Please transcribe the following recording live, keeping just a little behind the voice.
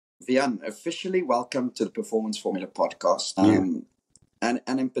Wiaan, officially welcome to the Performance Formula podcast. Yeah.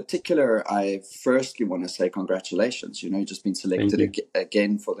 And in particular, I firstly want to say congratulations. You've just been Thank selected you.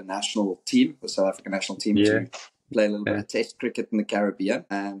 again for the national team, the South African national team, Yeah. to play a little bit Yeah. of test cricket in the Caribbean.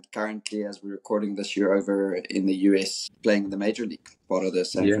 And currently, as we're recording this, you're over in the US playing in the Major League, part of the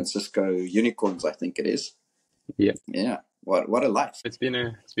San Yeah. Francisco Unicorns, I think it is. Yeah. Yeah. What a life. It's been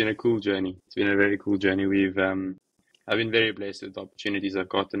a cool journey. It's been a very cool journey. I've been very blessed with the opportunities I've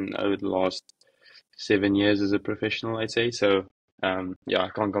gotten over the last 7 years as a professional, I'd say. So yeah, I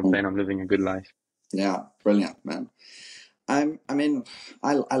can't complain. I'm living a good life. Yeah, brilliant, man. I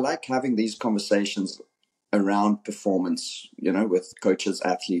like having these conversations around performance, with coaches,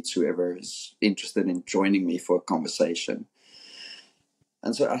 athletes, whoever is interested in joining me for a conversation.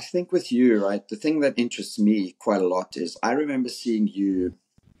 And so I think with you, right, the thing that interests me quite a lot is I remember seeing you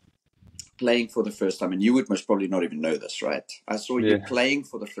playing for the first time, and you would most probably not even know this, right? I saw you Yeah. playing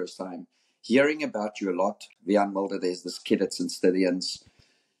for the first time, hearing about you a lot. Wiaan Mulder, there's this kid at St. Stithians,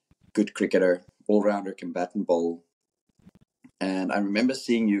 good cricketer, all-rounder, can bat and bowl. And I remember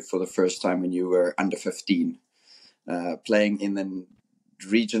seeing you for the first time when you were under 15, playing in the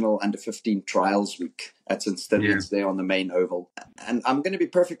regional under 15 trials week at St. Stithians there on the main oval. And I'm going to be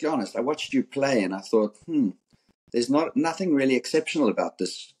perfectly honest, I watched you play and I thought, there's nothing really exceptional about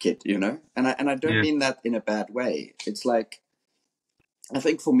this kid, And I don't mean that in a bad way. It's like, I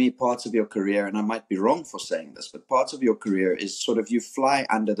think for me, parts of your career, and I might be wrong for saying this, but parts of your career is sort of you fly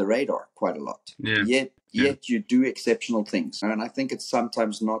under the radar quite a lot. Yeah. Yet you do exceptional things. And I think it's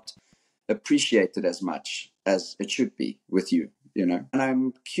sometimes not appreciated as much as it should be with you, And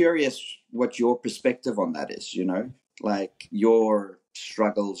I'm curious what your perspective on that is, like your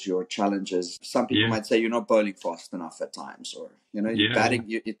struggles, your challenges. Some people might say you're not bowling fast enough at times, or, you're batting,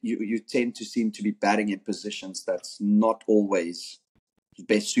 you tend to seem to be batting in positions that's not always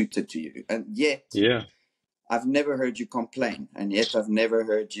best suited to you. And yet, I've never heard you complain. And yet I've never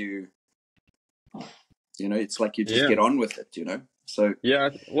heard you, it's like you just get on with it, So Yeah,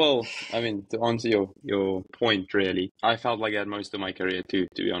 well, I mean, to answer your point, really, I felt like that most of my career too,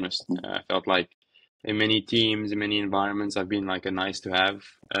 to be honest. I felt like in many teams, in many environments, I've been like a nice to have,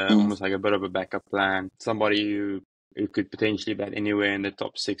 almost like a bit of a backup plan, somebody who could potentially bat anywhere in the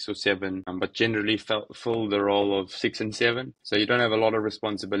top 6 or 7, but generally fill the role of 6 and 7. So you don't have a lot of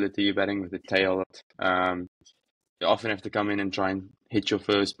responsibility. You're batting with the tail. You often have to come in and try and hit your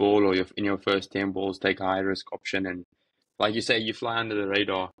first ball, or in your first 10 balls, take a high risk option. And like you say, you fly under the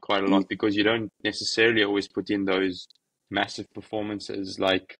radar quite a lot because you don't necessarily always put in those massive performances.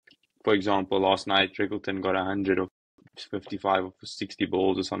 Like, for example, last night, Rickleton got 100 or 55 or 60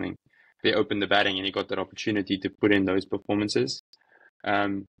 balls or something. They opened the batting and he got that opportunity to put in those performances.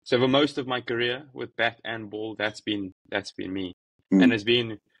 So for most of my career with bat and ball, that's been me, and it's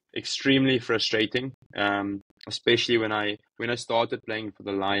been extremely frustrating. Especially when I started playing for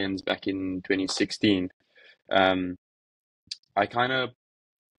the Lions back in 2016. I kind of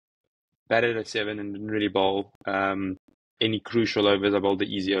batted at 7 and didn't really bowl any crucial overs. I bowled the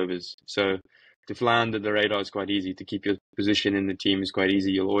easy overs. So to fly under the radar is quite easy. To keep your position in the team is quite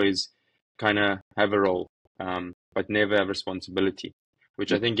easy. You'll always kind of have a role, but never have responsibility,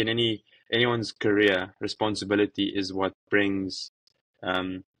 which I think in anyone's career, responsibility is what brings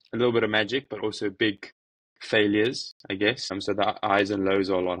a little bit of magic, but also big failures, I guess. So the highs and lows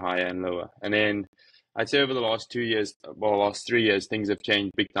are a lot higher and lower. And then I'd say over the last 2 years, last 3 years, things have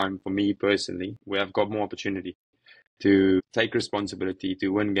changed big time for me personally, where I've got more opportunity to take responsibility, to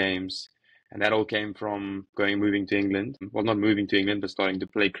win games. And that all came from moving to England. Well, not moving to England, but starting to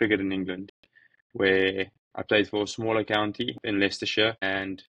play cricket in England, where I played for a smaller county in Leicestershire.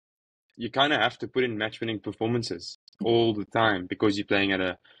 And you kind of have to put in match-winning performances all the time because you're playing at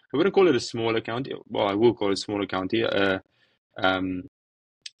I wouldn't call it a smaller county. Well, I will call it a smaller county. A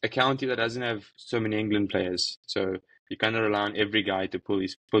county that doesn't have so many England players, so you kind of rely on every guy to pull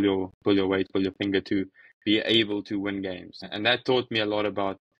your weight, pull your finger to be able to win games, and that taught me a lot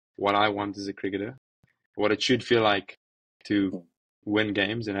about what I want as a cricketer, what it should feel like to win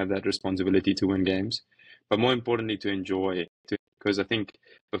games and have that responsibility to win games, but more importantly to enjoy it. Because I think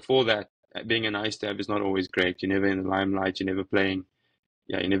before that, being a nice to have is not always great. You're never in the limelight. You're never playing.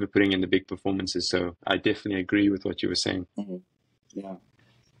 Yeah, you're never putting in the big performances. So I definitely agree with what you were saying. Yeah.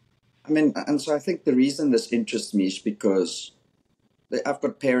 I mean, and so I think the reason this interests me is because I've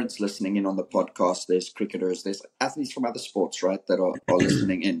got parents listening in on the podcast. There's cricketers, there's athletes from other sports, right, that are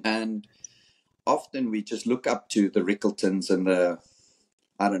listening in. And often we just look up to the Rickletons and the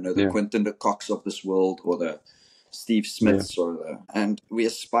Quinton de Kochs of this world, or the Steve Smiths, and we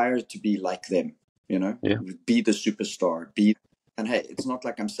aspire to be like them, be the superstar, be And hey, it's not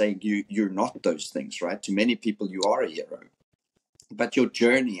like I'm saying you're not those things, right? To many people, you are a hero. But your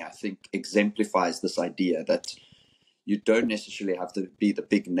journey, I think, exemplifies this idea that you don't necessarily have to be the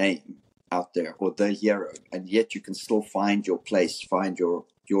big name out there or the hero, and yet you can still find your place, find your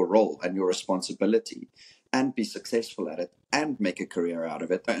role and your responsibility, and be successful at it and make a career out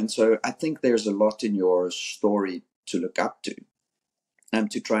of it. And so I think there's a lot in your story to look up to and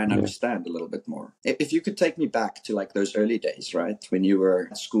to try and understand a little bit more. If you could take me back to like those early days, right, when you were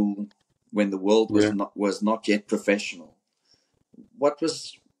at school, when the world was not yet professional, what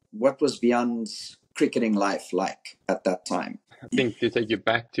was Wiaan's cricketing life like at that time? I think to take you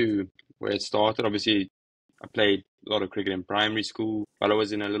back to where it started, obviously I played a lot of cricket in primary school, but I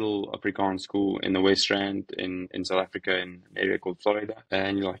was in a little Afrikaans school in the West Rand in South Africa, in an area called Florida.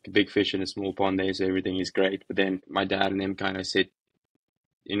 And you're like a big fish in a small pond there, so everything is great. But then my dad and them kind of said,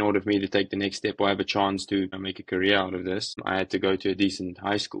 in order for me to take the next step or have a chance to make a career out of this, I had to go to a decent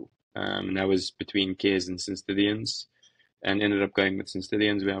high school. And that was between Cares and St. Stithians, and ended up going with St.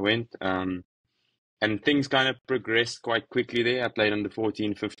 Stithians where I went. And things kind of progressed quite quickly there. I played under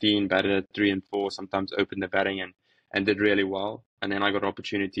 14, 15, batted at 3 and 4, sometimes opened the batting and did really well. And then I got an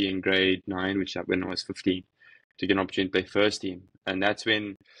opportunity in grade 9, which when I was 15, to get an opportunity to play first team. And that's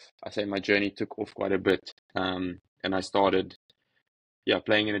when I say my journey took off quite a bit. And I started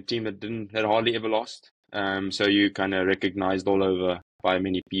playing in a team that hardly ever lost. So you kind of recognized all over by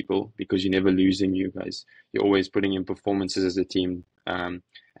many people because you're never losing. You're always putting in performances as a team. And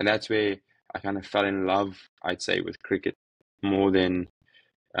that's where I kind of fell in love, I'd say, with cricket more than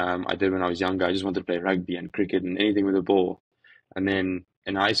I did when I was younger. I just wanted to play rugby and cricket and anything with a ball. And then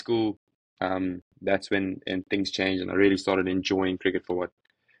in high school, that's when things changed, and I really started enjoying cricket for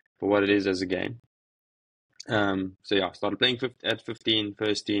what it is as a game. I started playing at 15,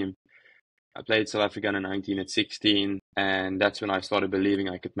 first team. I played South Africa under 19 at 16, and that's when I started believing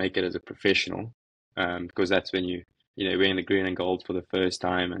I could make it as a professional, because that's when you're wearing the green and gold for the first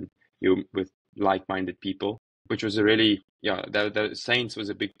time, and you're with like-minded people, which was a really, the Saints was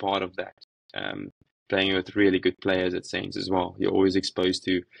a big part of that. Playing with really good players at Saints as well. You're always exposed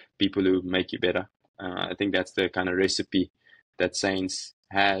to people who make you better. I think that's the kind of recipe that Saints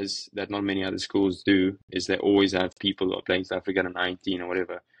has that not many other schools do, is they always have people who are playing South Africa at 19 or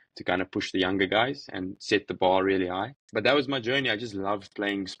whatever to kind of push the younger guys and set the bar really high. But that was my journey. I just loved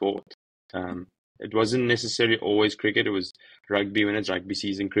playing sport. It wasn't necessarily always cricket. It was rugby when it's rugby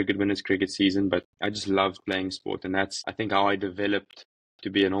season, cricket when it's cricket season, but I just loved playing sport. And that's, I think, how I developed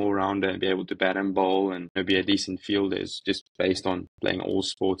to be an all-rounder and be able to bat and bowl and be a decent fielder, is just based on playing all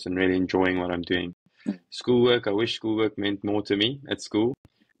sports and really enjoying what I'm doing. Schoolwork, I wish schoolwork meant more to me at school,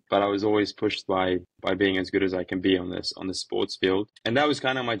 but I was always pushed by being as good as I can be on the sports field. And that was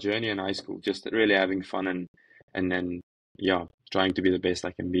kind of my journey in high school, just really having fun and then trying to be the best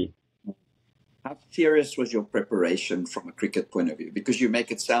I can be. How serious was your preparation from a cricket point of view? Because you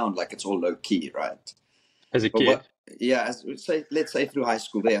make it sound like it's all low key, right? As a kid? Let's say through high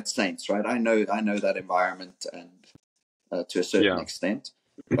school, they had Saints, right? I know that environment, and to a certain extent,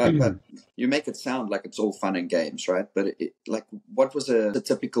 but you make it sound like it's all fun and games, right? But what was a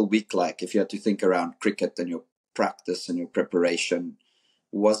typical week like if you had to think around cricket and your practice and your preparation?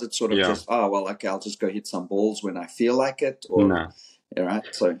 Was it sort of just, okay, I'll just go hit some balls when I feel like it, or no? Right?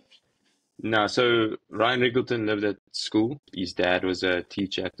 So Ryan Riggleton lived at school. His dad was a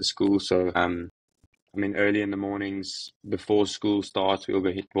teacher at the school, so early in the mornings before school starts, we'll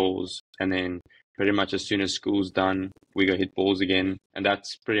go hit balls, and then pretty much as soon as school's done, we go hit balls again, and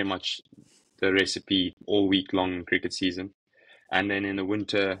that's pretty much the recipe all week long in cricket season. And then in the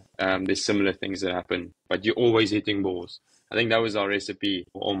winter, there's similar things that happen, but you're always hitting balls. I think that was our recipe,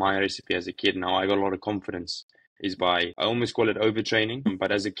 or my recipe as a kid. Now I got a lot of confidence is by, I almost call it overtraining,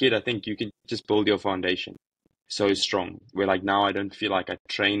 but as a kid, I think you can just build your foundation so strong, where like now I don't feel like I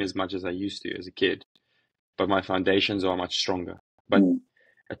train as much as I used to as a kid, but my foundations are much stronger. But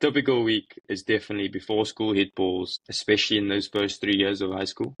a typical week is definitely before school hit balls, especially in those first 3 years of high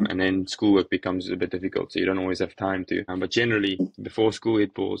school. And then schoolwork becomes a bit difficult, so you don't always have time to. But generally, before school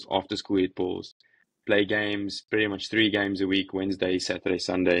hit balls, after school hit balls, play games, pretty much 3 games a week, Wednesday, Saturday,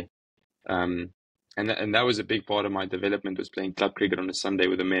 Sunday. And that was a big part of my development, was playing club cricket on a Sunday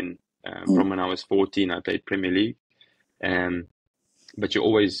with the men. From when I was 14, I played Premier League. But you're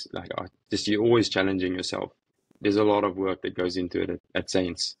always you're always challenging yourself. There's a lot of work that goes into it at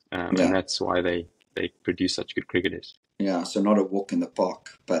Saints, and that's why they produce such good cricketers. Yeah, so not a walk in the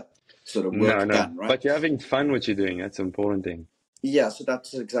park, but sort of work done, right? But you're having fun what you're doing. That's an important thing. Yeah, so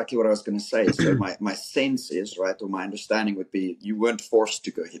that's exactly what I was going to say. So my sense is, right, or my understanding would be, you weren't forced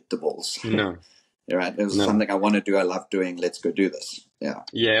to go hit the balls. No. right? It was No. something I want to do. I love doing. Let's go do this. Yeah.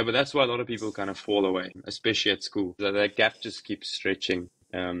 Yeah, but that's why a lot of people kind of fall away, especially at school. That gap just keeps stretching,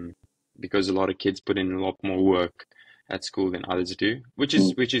 because a lot of kids put in a lot more work at school than others do, which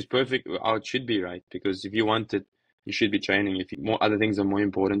is Mm, perfect. How it should be, right? Because if you want it, you should be training. If more other things are more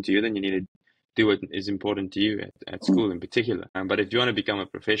important to you, then you need to do what is important to you at mm. school in particular. But if you want to become a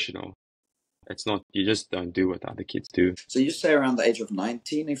professional, it's not, you just don't do what other kids do. So you say around the age of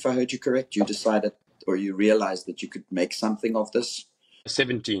 19, if I heard you correct, you decided or you realized that you could make something of this?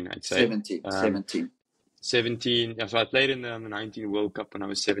 17, I'd say. 17, Um, 17. 17. Yeah, so I played in the under 19 World Cup when I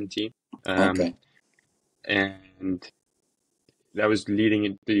was 17. Okay. And that was leading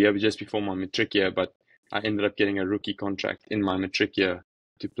into the year just before my matric year, but I ended up getting a rookie contract in my matric year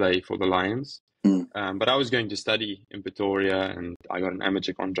to play for the Lions. Mm, But I was going to study in Pretoria, and I got an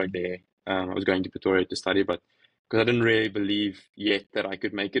amateur contract there. I was going to Pretoria to study, but because I didn't really believe yet that I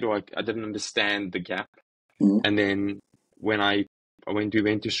could make it, or I didn't understand the gap. mm, And then when we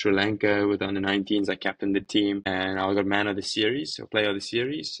went to Sri Lanka with under 19s, I captained the team, and I got man of the series, or player of the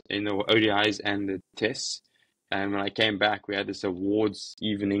series in the ODIs and the tests. And when I came back, we had this awards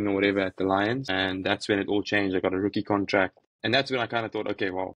evening or whatever at the Lions, and that's when it all changed. I got a rookie contract, and that's when I kind of thought, okay,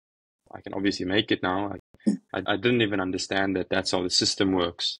 well, I can obviously make it now. I didn't even understand that that's how the system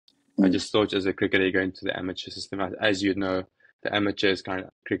works. I mm. just thought as a cricketer, you go into the amateur system. As you know, the amateurs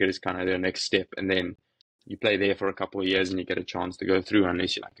cricket is kind of their next step, and then you play there for a couple of years and you get a chance to go through,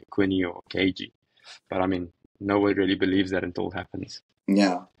 unless you're like a Quinny or a KG. But I mean, no one really believes that until it happens.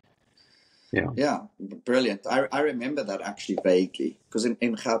 Yeah. Yeah. Yeah. Brilliant. I remember that actually vaguely because in Yeah.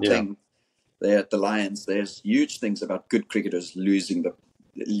 Gauteng, there at the Lions, there's huge things about good cricketers leaving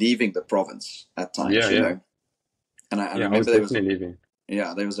the province at times, Yeah. you Yeah. know. And I Yeah. I was remember definitely leaving.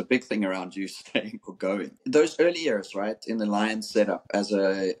 there was a big thing around you staying or going. Those early years, right, in the Lions setup as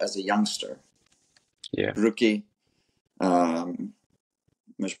a youngster, Yeah. rookie,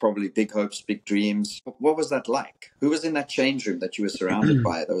 there's probably big hopes, big dreams. What was that like? Who was in that change room that you were surrounded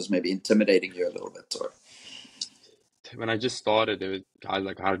by that was maybe intimidating you a little bit? Or When I just started, there was guys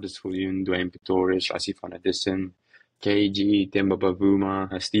like Hardus Viljoen, Dwayne Pretorius, Rassie van Addison, KG, Demba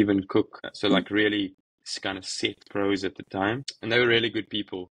Bavuma, Stephen Cook. So mm, like really kind of set pros at the time. And they were really good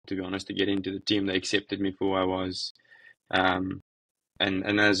people, to be honest, to get into the team. They accepted me for who I was. Um,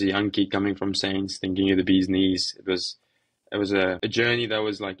 and as a young kid coming from Saints, thinking of the bee's knees, it was a journey that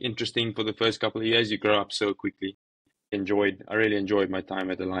was like interesting for the first couple of years. You grow up so quickly. I really enjoyed my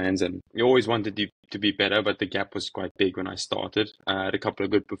time at the Lions, and we always wanted to be better, but the gap was quite big when I started. I had a couple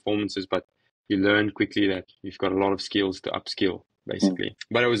of good performances, but you learn quickly that you've got a lot of skills to upskill, mm, basically.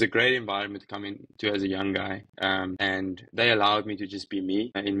 But it was a great environment to come into as a young guy, and they allowed me to just be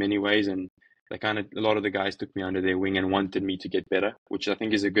me in many ways, and a lot of the guys took me under their wing and wanted me to get better, which I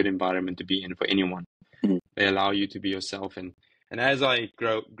think is a good environment to be in for anyone. mm, They allow you to be yourself, and as I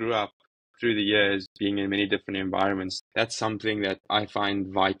grew up through the years, being in many different environments, that's something that I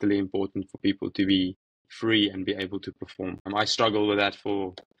find vitally important for people to be free and be able to perform. I struggled with that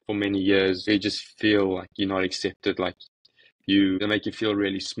for many years. You just feel like you're not accepted, like they make you feel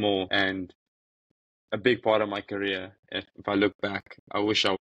really small. And a big part of my career, if I look back, I wish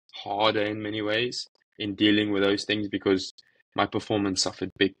I was harder in many ways in dealing with those things, because my performance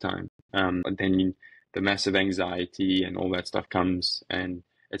suffered big time. And then the massive anxiety and all that stuff comes, and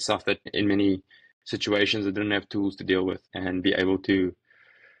it's stuff that in many situations I didn't have tools to deal with and be able to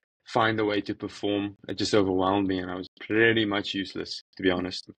find a way to perform. It just overwhelmed me, and I was pretty much useless, to be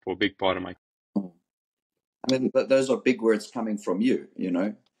honest, for a big part of my. mm. I mean, those are big words coming from you, you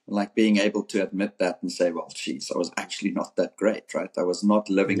know, like being able to admit that and say, well, geez, I was actually not that great, right? I was not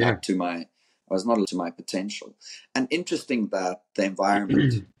living Yeah. up to my potential. And interesting that the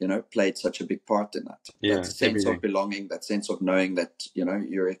environment, you know, played such a big part in that. That Yeah, sense of everything. belonging, that sense of knowing that, you know,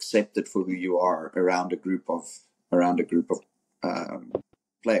 you're accepted for who you are around a group of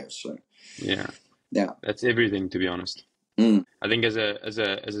players. So Yeah, yeah. that's everything, to be honest. Mm, I think as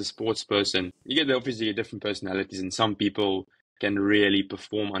a sports person, obviously get different personalities, and some people can really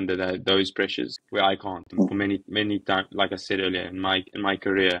perform under those pressures where I can't. And mm, for many times, like I said earlier, in my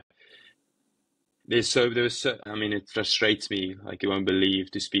career, I mean, it frustrates me, like you won't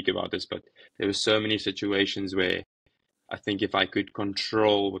believe to speak about this, but there were so many situations where I think if I could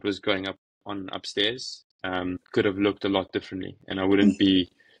control what was going on upstairs, could have looked a lot differently, and I wouldn't mm.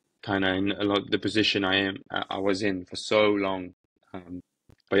 be kind of in a lot the position I was in for so long.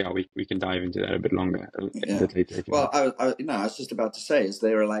 But yeah, we can dive into that a bit longer, a Yeah. bit later if you Well, like. I was just about to say, is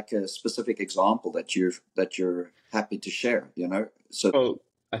there like a specific example that you're happy to share? You know, so Well,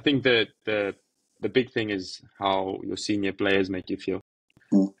 I think the big thing is how your senior players make you feel.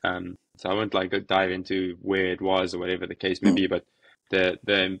 mm, So I won't like go dive into where it was or whatever the case may be, but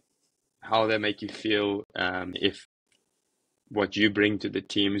the how they make you feel, if what you bring to the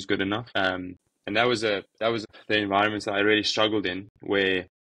team is good enough. And that was the environments that I really struggled in, where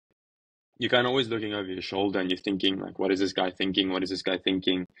you're kind of always looking over your shoulder and you're thinking like, what is this guy thinking? What is this guy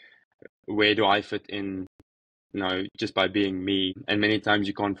thinking? Where do I fit in? Just by being me. And many times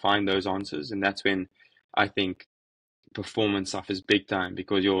you can't find those answers, and that's when I think performance suffers big time,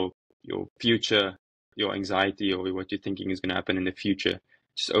 because your future, your anxiety, or what you're thinking is going to happen in the future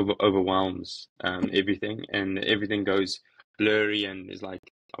just overwhelms everything, and everything goes blurry, and is like,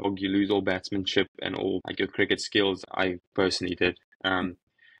 oh, you lose all batsmanship and all like your cricket skills. I personally did.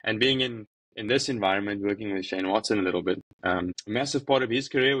 And being in this environment, working with Shane Watson a little bit, a massive part of his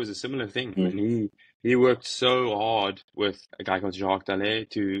career was a similar thing. I mean, he worked so hard with a guy called Jacques Dallaire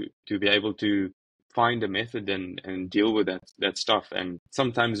to be able to find a method and deal with that stuff. And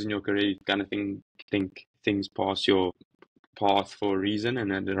sometimes in your career, you kind of think things pass your path for a reason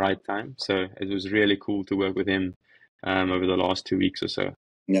and at the right time. So it was really cool to work with him over the last 2 weeks or so.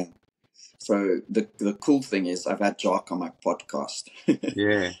 Yeah. So the cool thing is I've had Jock on my podcast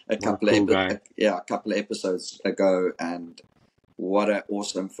Yeah, a couple of episodes ago, and what an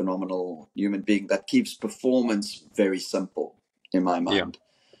awesome, phenomenal human being that keeps performance very simple in my mind.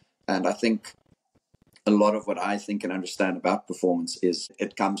 Yeah. And I think a lot of what I think and understand about performance is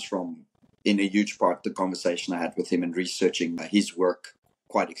it comes from, in a huge part, the conversation I had with him and researching his work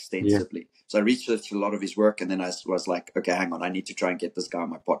quite extensively. Yeah. So I researched a lot of his work, and then I was like, okay, hang on, I need to try and get this guy on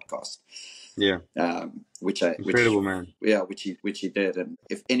my podcast. Yeah. Incredible man. Yeah, which he did. And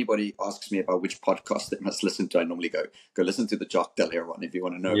if anybody asks me about which podcast they must listen to, I normally go listen to the Jacques Dallaire one if you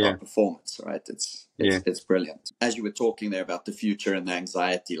want to know about performance, right? It's brilliant. As you were talking there about the future and the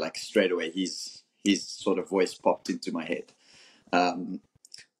anxiety, like straight away his sort of voice popped into my head.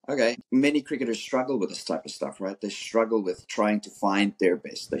 Okay, many cricketers struggle with this type of stuff, right? They struggle with trying to find their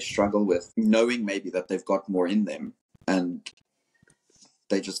best. They struggle with knowing maybe that they've got more in them, and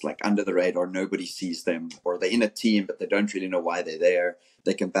they just like under the radar, nobody sees them, or they're in a team, but they don't really know why they're there.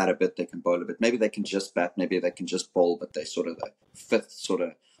 They can bat a bit, they can bowl a bit. Maybe they can just bat, maybe they can just bowl, but they're sort of the fifth sort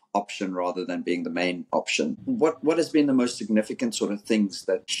of option rather than being the main option. What has been the most significant sort of things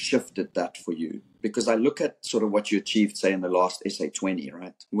that shifted that for you? Because I look at sort of what you achieved, say, in the last SA20,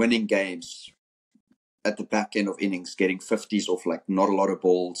 right? Winning games at the back end of innings, getting 50s off like not a lot of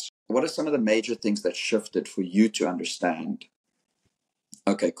balls. What are some of the major things that shifted for you to understand,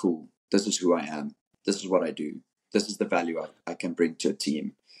 okay, cool, this is who I am, this is what I do, this is the value I can bring to a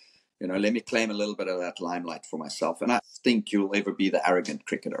team? Let me claim a little bit of that limelight for myself. And I think you'll ever be the arrogant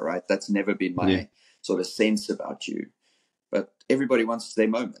cricketer, right? That's never been my sort of sense about you. But everybody wants their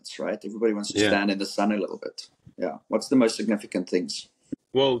moments, right? Everybody wants to stand in the sun a little bit. Yeah. What's the most significant things?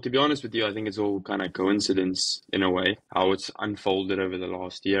 Well, to be honest with you, I think it's all kind of coincidence in a way, how it's unfolded over the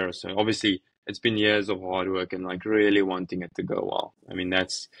last year or so. Obviously, it's been years of hard work and like really wanting it to go well. I mean,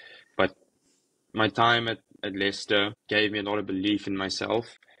 but my time at Leicester gave me a lot of belief in myself,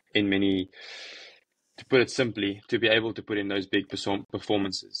 in many, to put it simply, to be able to put in those big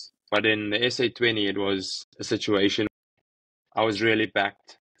performances. But in the SA20, it was a situation I was really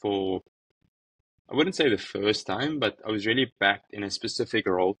backed for, I wouldn't say the first time, but I was really backed in a specific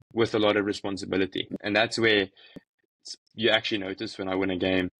role with a lot of responsibility. And that's where you actually notice when I win a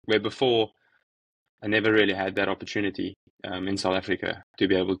game, where before I never really had that opportunity in South Africa to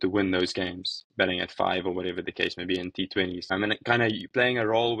be able to win those games, batting at 5 or whatever the case may be in T20s. I mean, kind of playing a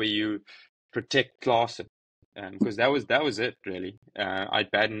role where you protect Klaasen, because that was it really. I'd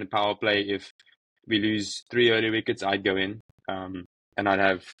bat in the power play. If we lose 3 early wickets, I'd go in, and I'd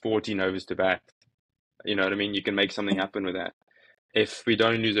have 14 overs to bat. You know what I mean? You can make something happen with that. If we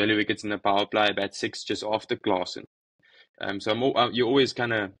don't lose early wickets in the power play, I bat 6 just after Klaasen. So you're always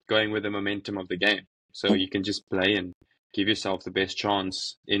kind of going with the momentum of the game. So you can just play and give yourself the best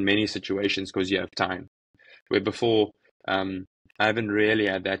chance in many situations because you have time. Where before, I haven't really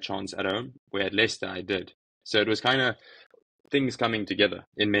had that chance at home, where at Leicester I did. So it was kind of things coming together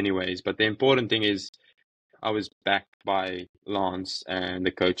in many ways. But the important thing is I was backed by Lance and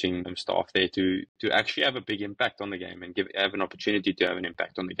the coaching staff there to actually have a big impact on the game and have an opportunity to have an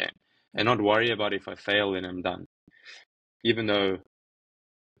impact on the game. And not worry about if I fail, then I'm done. Even though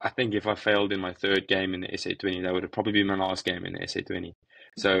I think if I failed in my third game in the SA20, that would have probably been my last game in the SA20.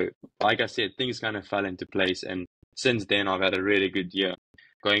 So, like I said, things kind of fell into place. And since then, I've had a really good year.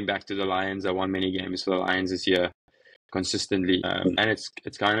 Going back to the Lions, I won many games for the Lions this year consistently. And it's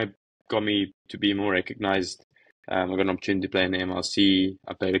kind of got me to be more recognized. I got an opportunity to play in the MLC.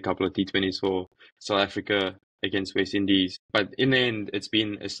 I played a couple of T20s for South Africa against West Indies. But in the end, it's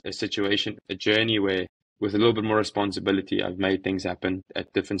been a journey where, with a little bit more responsibility, I've made things happen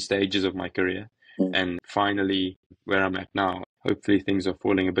at different stages of my career. And finally, where I'm at now, hopefully things are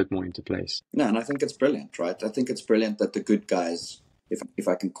falling a bit more into place. No, and I think it's brilliant, right? I think it's brilliant that the good guys, if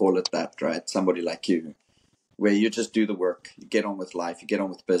I can call it that, right? Somebody like you, where you just do the work, you get on with life, you get on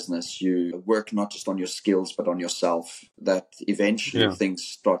with business, you work not just on your skills, but on yourself, that eventually things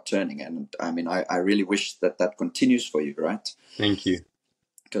start turning. And I mean, I really wish that that continues for you, right? Thank you.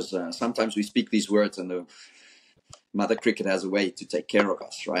 Because sometimes we speak these words and the mother cricket has a way to take care of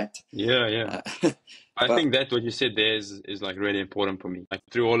us, right? Yeah. I think that what you said there is like really important for me. Like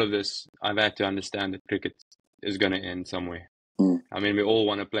through all of this, I've had to understand that cricket is going to end somewhere. I mean, we all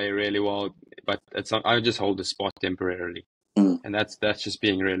want to play really well, but I just hold the spot temporarily, and that's just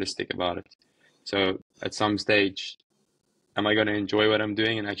being realistic about it. So at some stage, am I going to enjoy what I'm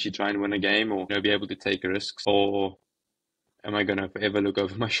doing and actually try and win a game, or be able to take risks, or am I going to forever look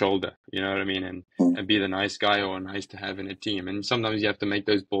over my shoulder? You know what I mean? And be the nice guy or nice to have in a team. And sometimes you have to make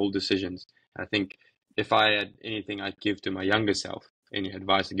those bold decisions. I think if I had anything I'd give to my younger self, any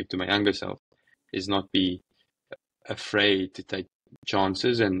advice I give to my younger self, is not be afraid to take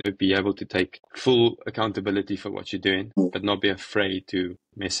chances and be able to take full accountability for what you're doing, but not be afraid to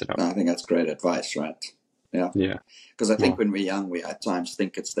mess it up. I think that's great advice, right? Yeah. Because I think when we're young, we at times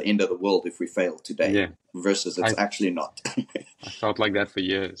think it's the end of the world if we fail today, versus it's actually not. I felt like that for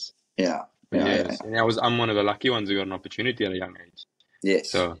years. Yeah. And I'm one of the lucky ones who got an opportunity at a young age.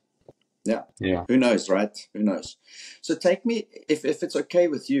 Yes. So yeah. Who knows, right? Who knows? So take me, if it's okay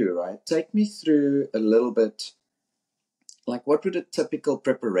with you, right? Take me through a little bit. Like, what would a typical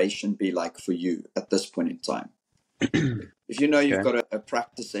preparation be like for you at this point in time? If you know you've got a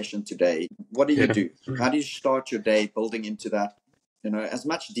practice session today, what do you do? How do you start your day building into that? As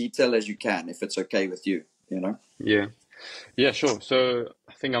much detail as you can, if it's okay with you, Yeah, sure. So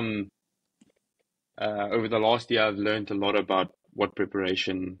I think over the last year, I've learned a lot about what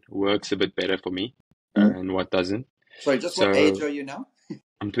preparation works a bit better for me and what doesn't. Sorry, what age are you now?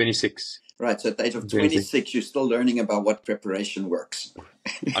 I'm 26. Right, so at the age of 26, you're still learning about what preparation works.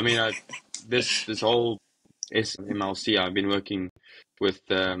 I mean, this whole MLC, I've been working with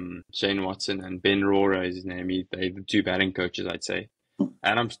Shane Watson and Ben Rohrer is his name. They're the two batting coaches, I'd say.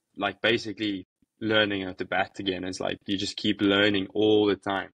 And I'm like basically learning how to bat again. It's like you just keep learning all the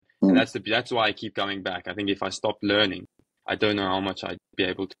time. And that's why I keep coming back. I think if I stop learning, I don't know how much I'd be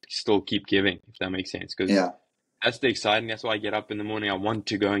able to still keep giving, if that makes sense. Because that's the exciting. That's why I get up in the morning. I want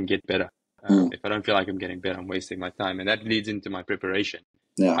to go and get better. If I don't feel like I'm getting better, I'm wasting my time. And that leads into my preparation,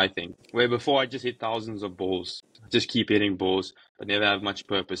 I think. Where before I just hit thousands of balls, just keep hitting balls, but never have much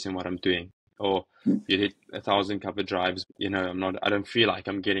purpose in what I'm doing. Or you hit 1,000 cover drives, I don't feel like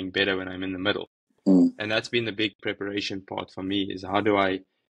I'm getting better when I'm in the middle. And that's been the big preparation part for me, is how do I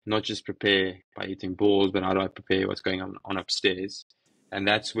not just prepare by hitting balls, but how do I prepare what's going on upstairs? And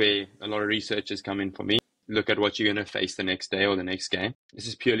that's where a lot of research has come in for me. Look at what you're going to face the next day or the next game. This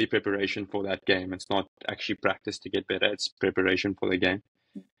is purely preparation for that game. It's not actually practice to get better. It's preparation for the game.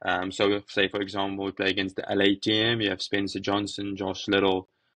 So say, for example, we play against the LA team. You have Spencer Johnson, Josh Little,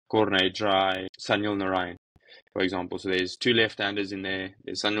 Cornet Dry, Sunil Narayan, for example. So there's two left-handers in there.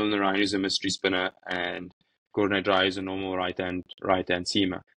 There's Sunil Narayan, who's a mystery spinner, and Cornet Dry is a normal right-hand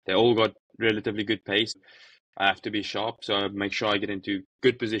seamer. They all got relatively good pace. I have to be sharp, so I make sure I get into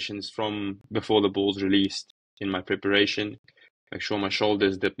good positions from before the ball's released in my preparation. Make sure my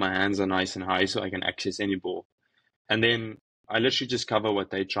shoulders dip, my hands are nice and high so I can access any ball. And then I literally just cover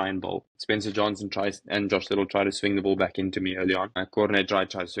what they try and bowl. Spencer Johnson and Josh Little try to swing the ball back into me early on. Cornet Dry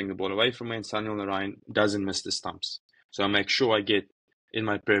tries to swing the ball away from me, and Sunil Narayan doesn't miss the stumps. So I make sure I get in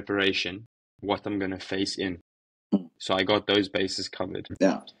my preparation what I'm going to face in. So I got those bases covered.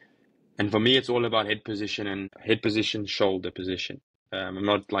 Yeah. And for me, it's all about head position, shoulder position. I'm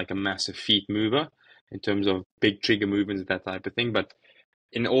not like a massive feet mover in terms of big trigger movements, that type of thing. But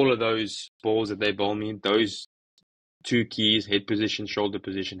in all of those balls that they bowl me, those two keys, head position, shoulder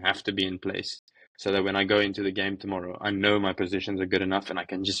position, have to be in place so that when I go into the game tomorrow, I know my positions are good enough and I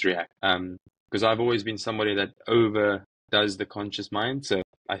can just react. Because I've always been somebody that overdoes the conscious mind. So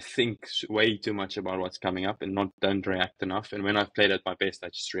I think way too much about what's coming up and don't react enough. And when I've played at my best, I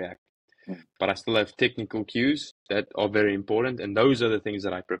just react. But I still have technical cues that are very important, and those are the things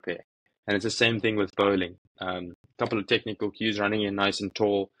that I prepare. And it's the same thing with bowling. A couple of technical cues, running in nice and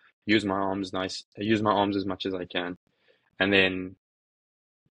tall, use my arms as much as I can. And then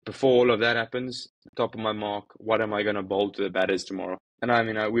before all of that happens, top of my mark, what am I going to bowl to the batters tomorrow? And I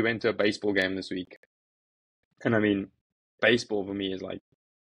mean, we went to a baseball game this week. And I mean, baseball for me is like,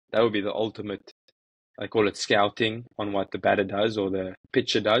 that would be the ultimate I call it scouting on what the batter does or the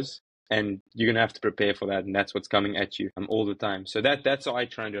pitcher does. And you're going to have to prepare for that. And that's what's coming at you all the time. So that's how I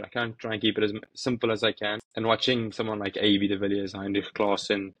try and do it. I can't try and keep it as simple as I can. And watching someone like A.B. de Villiers, Heinrich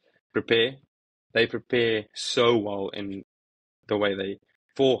Klaassen prepare, they prepare so well in the way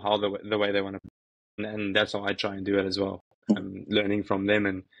the way they want to. And that's how I try and do it as well. I'm learning from them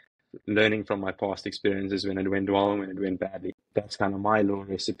and learning from my past experiences when it went well and when it went badly. That's kind of my little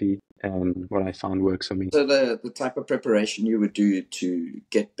recipe and what I found works for me. So the type of preparation you would do to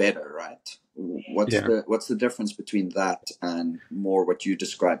get better, right? What's the difference between that and more what you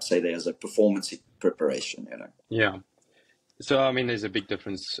described, say, there as a performance preparation, you know? Yeah. So, I mean, there's a big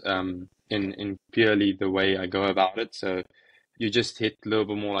difference in purely the way I go about it. So you just hit a little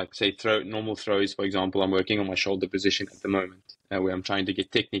bit more like, say, normal throws. For example, I'm working on my shoulder position at the moment, where I'm trying to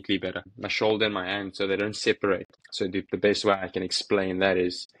get technically better. My shoulder and my hand, so they don't separate. So the best way I can explain that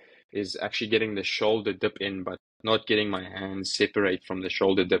is actually getting the shoulder dip in, but not getting my hands separate from the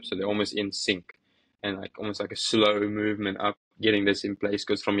shoulder dip. So they're almost in sync and like almost like a slow movement up, getting this in place,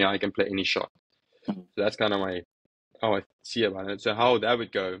 because from here I can play any shot. So that's kind of how I see about it. So how that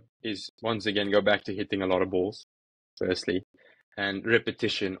would go is, once again, go back to hitting a lot of balls, firstly, and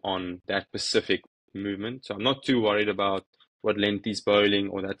repetition on that specific movement. So I'm not too worried about what length he's bowling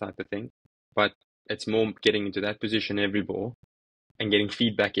or that type of thing, but it's more getting into that position every ball and getting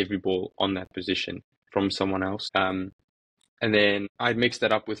feedback every ball on that position from someone else. And then I'd mix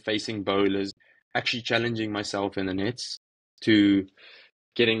that up with facing bowlers, actually challenging myself in the nets to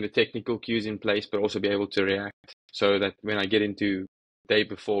getting the technical cues in place, but also be able to react, so that when I get into day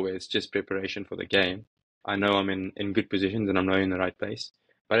before where it's just preparation for the game, I know I'm in good positions and I'm knowing the right place.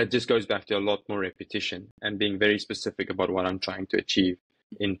 But it just goes back to a lot more repetition and being very specific about what I'm trying to achieve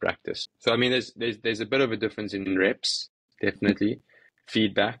in practice. So I mean, there's a bit of a difference in reps, definitely.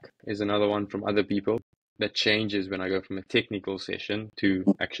 Feedback is another one from other people that changes when I go from a technical session to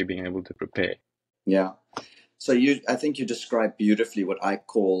actually being able to prepare. Yeah. So I think you described beautifully what I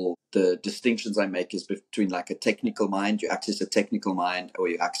call the distinctions I make is between like a technical mind, you access a technical mind, or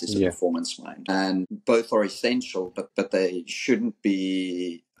you access a performance mind. And both are essential, but they shouldn't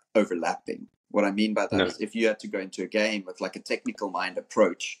be overlapping. What I mean by that is if you had to go into a game with like a technical mind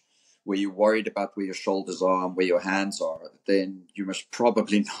approach, where you're worried about where your shoulders are and where your hands are, then you're most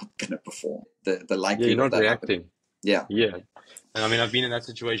probably not going to perform. The likelihood you're not of that reacting. happening. Yeah. And I mean, I've been in that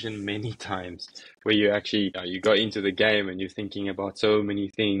situation many times where you actually you go into the game and you're thinking about so many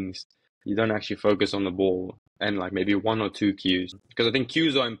things. You don't actually focus on the ball and like maybe one or two cues. Because I think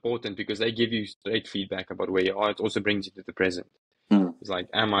cues are important because they give you straight feedback about where you are. It also brings you to the present. It's like,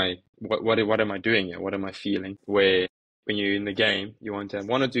 what am I doing here? What am I feeling? Where when you're in the game, you want to have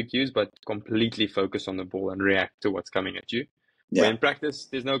one or two cues, but completely focus on the ball and react to what's coming at you. Yeah. Where in practice,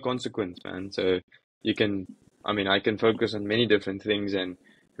 there's no consequence, man. So I can focus on many different things and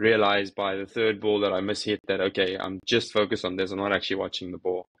realize by the third ball that I mishit that, okay, I'm just focused on this. I'm not actually watching the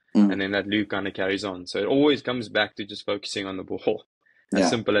ball. And then that loop kind of carries on. So it always comes back to just focusing on the ball, as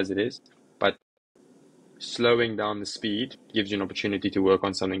simple as it is. But slowing down the speed gives you an opportunity to work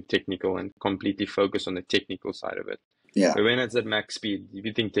on something technical and completely focus on the technical side of it. Yeah. But when it's at max speed, if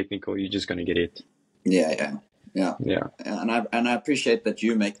you think technical, you're just going to get it. Yeah. And I appreciate that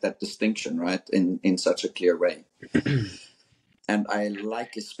you make that distinction, right, in such a clear way. And I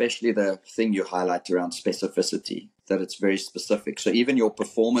like especially the thing you highlight around specificity, that it's very specific. So even your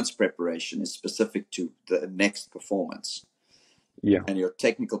performance preparation is specific to the next performance. Yeah. And your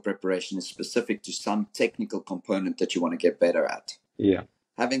technical preparation is specific to some technical component that you want to get better at. Yeah.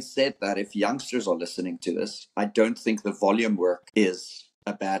 Having said that, if youngsters are listening to this, I don't think the volume work is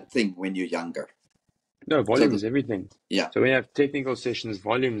a bad thing when you're younger. No, volume is everything. Yeah. So when you have technical sessions,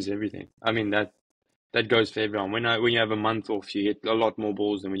 volume is everything. I mean, that goes for everyone. When you have a month off, you hit a lot more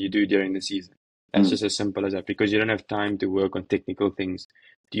balls than when you do during the season. That's just as simple as that, because you don't have time to work on technical things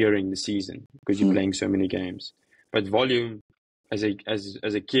during the season because you're playing so many games. But volume, as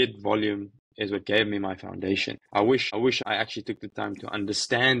a kid, volume is what gave me my foundation. I wish I actually took the time to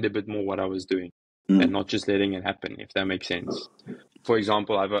understand a bit more what I was doing and not just letting it happen, if that makes sense. For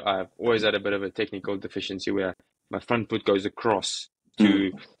example, I've always had a bit of a technical deficiency where my front foot goes across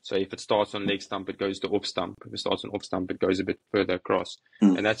to, so if it starts on leg stump, it goes to off stump. If it starts on off stump, it goes a bit further across.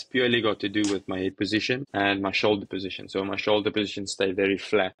 And that's purely got to do with my head position and my shoulder position. So my shoulder position stay very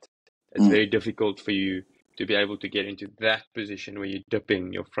flat. It's very difficult for you to be able to get into that position where you're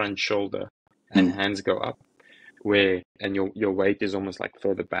dipping your front shoulder and hands go up, and your weight is almost like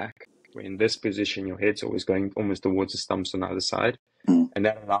further back. Where in this position, your head's always going almost towards the stumps on the other side. And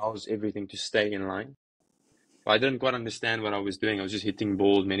that allows everything to stay in line. But I didn't quite understand what I was doing. I was just hitting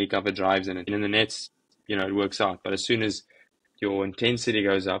balls, many cover drives, and in the nets, it works out. But as soon as your intensity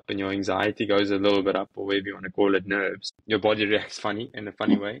goes up and your anxiety goes a little bit up, or whatever you want to call it, nerves, your body reacts funny in a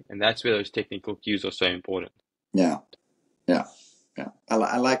funny way. And that's where those technical cues are so important. Yeah.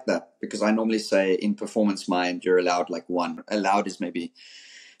 I like that, because I normally say in performance mind, you're allowed like one. Allowed is maybe,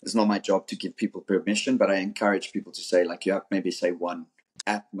 it's not my job to give people permission, but I encourage people to say like, you have maybe say one,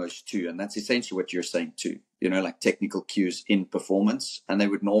 at most two. And that's essentially what you're saying too, like technical cues in performance. And they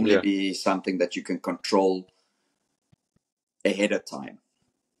would normally be something that you can control ahead of time.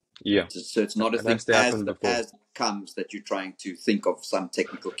 Yeah. So it's not a thing as comes that you're trying to think of some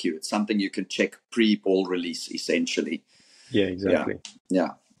technical cue. It's something you can check pre-ball release, essentially. Yeah, exactly. Yeah.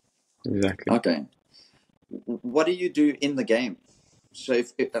 Exactly. Okay. What do you do in the game? So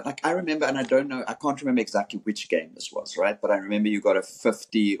if like I remember, and I don't know, I can't remember exactly which game this was, right? But I remember you got a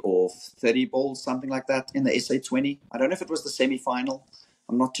 50 or 30 ball, something like that, in the SA20. I don't know if it was the semi-final.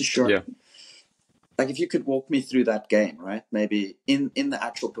 I'm not too sure. Yeah. Like if you could walk me through that game, right? Maybe in the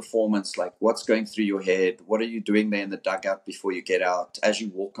actual performance, like what's going through your head? What are you doing there in the dugout before you get out? As you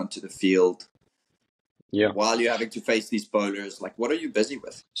walk onto the field? Yeah. While you're having to face these bowlers, like what are you busy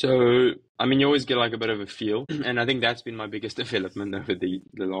with? So, I mean, you always get like a bit of a feel, and I think that's been my biggest development over the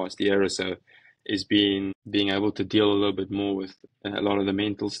last year or so, is being able to deal a little bit more with a lot of the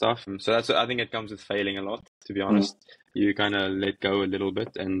mental stuff. And so I think it comes with failing a lot, to be honest. You kind of let go a little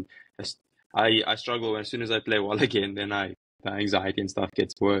bit, and I struggle as soon as I play well again, then the anxiety and stuff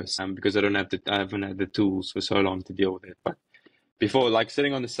gets worse, because I haven't had the tools for so long to deal with it. But before, like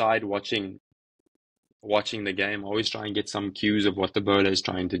sitting on the side watching the game, I always try and get some cues of what the bowler is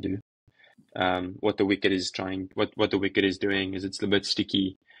trying to do, what the wicket is what the wicket is doing. Is it a bit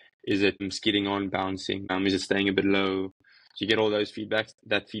sticky? Is it skidding on, bouncing? Is it staying a bit low? So you get all those feedback,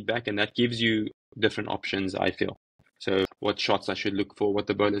 and that gives you different options, I feel. So what shots I should look for, what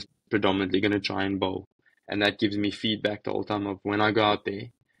the bowler is predominantly going to try and bowl. And that gives me feedback the whole time of when I go out there,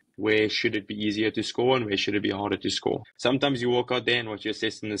 where should it be easier to score and where should it be harder to score. Sometimes you walk out there and what you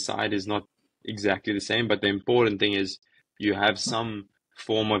assess on the side is not exactly the same, but the important thing is you have some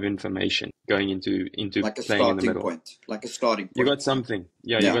form of information going into like playing in the middle. Like a starting point. You got something.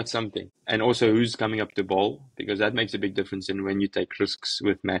 Yeah, you got something. And also who's coming up to bowl, because that makes a big difference in when you take risks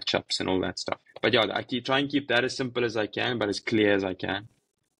with matchups and all that stuff. But yeah, I try and keep that as simple as I can, but as clear as I can.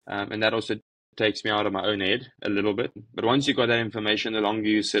 And that also takes me out of my own head a little bit. But once you got that information, the longer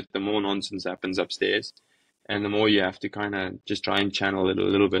you sit, the more nonsense happens upstairs. And the more you have to kind of just try and channel it a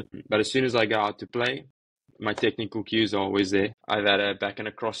little bit. But as soon as I go out to play, my technical cues are always there. I've had a back and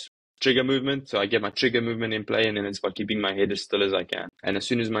a cross trigger movement, so I get my trigger movement in play, and then it's about keeping my head as still as I can. And as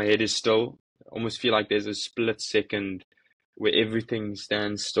soon as my head is still, I almost feel like there's a split second where everything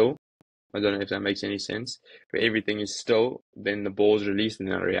stands still. I don't know if that makes any sense. Where everything is still, then the ball's released and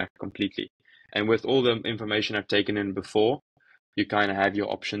then I react completely. And with all the information I've taken in before, you kind of have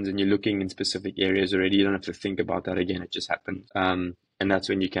your options and you're looking in specific areas already. You don't have to think about that again. It just happens. And that's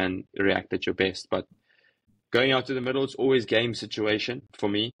when you can react at your best. But going out to the middle, it's always game situation for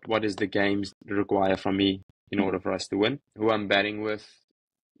me. What does the games require from me in order for us to win? Who I'm batting with.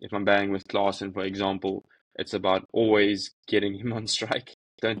 If I'm batting with Klaasen, for example, it's about always getting him on strike.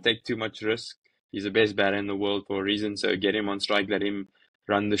 Don't take too much risk. He's the best batter in the world for a reason. So get him on strike, let him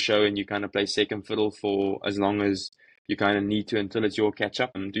run the show, and you kind of play second fiddle for as long as you kind of need to until it's your catch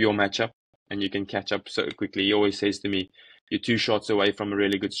up and your matchup, and you can catch up so quickly. He always says to me, you're 2 shots away from a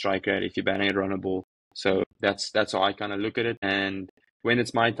really good strike rate if you're batting a runner ball. So that's how I kind of look at it. And when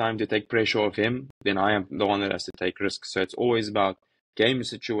it's my time to take pressure off him, then I am the one that has to take risks. So it's always about game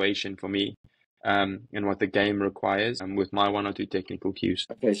situation for me, and what the game requires, and with my 1 or 2 technical cues.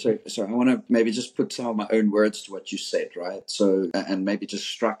 Okay, so I want to maybe just put some of my own words to what you said, right? So, and maybe just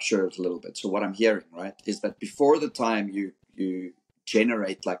structure it a little bit. So what I'm hearing, right, is that before the time you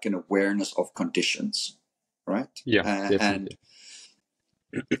generate like an awareness of conditions, right? Yeah, definitely.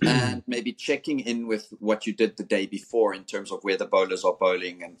 And maybe checking in with what you did the day before in terms of where the bowlers are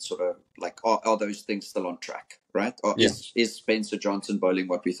bowling and sort of like, are those things still on track, right? Or is Spencer Johnson bowling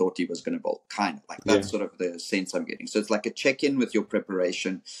what we thought he was going to bowl? Kind of like that's sort of the sense I'm getting. So it's like a check-in with your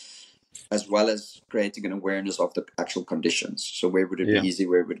preparation as well as creating an awareness of the actual conditions. So where would it be easy,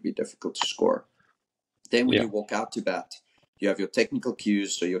 where would it be difficult to score? Then when you walk out to bat, you have your technical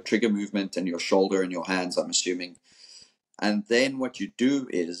cues, so your trigger movement and your shoulder and your hands, I'm assuming. And then what you do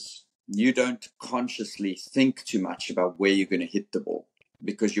is you don't consciously think too much about where you're going to hit the ball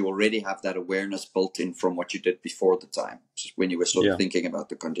because you already have that awareness built in from what you did before the time, when you were sort of thinking about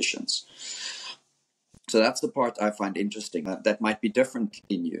the conditions. So that's the part I find interesting. That might be different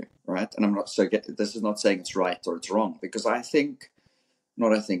in you, right? And this is not saying it's right or it's wrong, because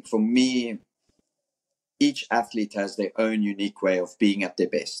for me, each athlete has their own unique way of being at their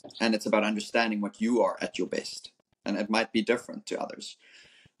best. And it's about understanding what you are at your best. And it might be different to others.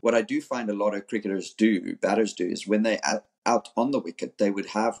 What I do find a lot of cricketers do, batters do, is when they're out on the wicket, they would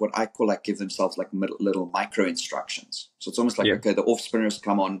have what I call give themselves little micro instructions. So it's almost like, okay, the off spinners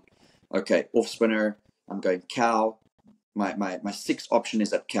come on. Okay, off spinner, I'm going cow. My sixth option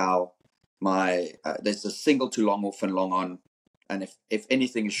is at cow. There's a single to long off and long on. And if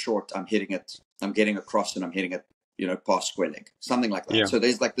anything is short, I'm hitting it. I'm getting across and I'm hitting it, past square leg, something like that. So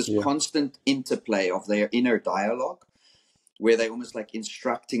there's this constant interplay of their inner dialogue, where they're almost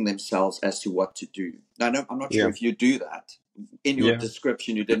instructing themselves as to what to do. Now, I'm not sure if you do that. In your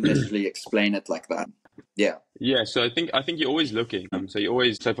description, you didn't necessarily explain it like that. Yeah. So I think you're always looking.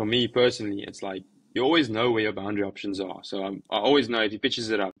 So for me personally, it's like you always know where your boundary options are. So I always know if he pitches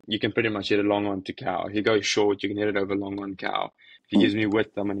it up, you can pretty much hit it long on to cow. If he goes short, you can hit it over long on cow. If he gives me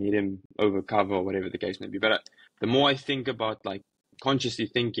width, I'm gonna hit him over cover or whatever the case may be. But the more I think about consciously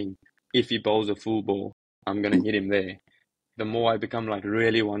thinking, if he bowls a full ball, I'm gonna hit him there. The more I become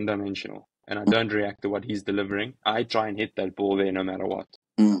really one-dimensional and I don't react to what he's delivering, I try and hit that ball there no matter what,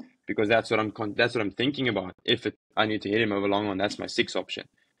 because that's what I'm thinking about. I need to hit him over long on, that's my sixth option.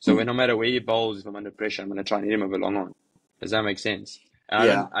 So no matter where he bowls, if I'm under pressure, I'm going to try and hit him over long on. Does that make sense?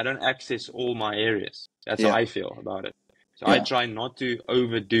 And I don't access all my areas. That's how I feel about it. So I try not to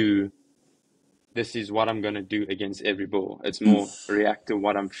overdo. This is what I'm going to do against every ball. It's more react to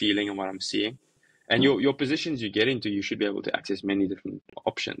what I'm feeling and what I'm seeing. And your positions you get into, you should be able to access many different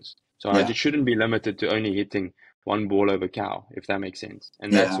options. So I just shouldn't be limited to only hitting one ball over cow, if that makes sense.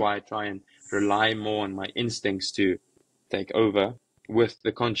 And that's why I try and rely more on my instincts to take over with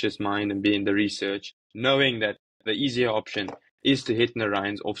the conscious mind and be in the research, knowing that the easier option is to hit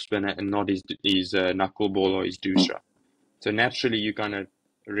Narayan's off spinner and not his knuckleball or his doosra. So naturally, you kind of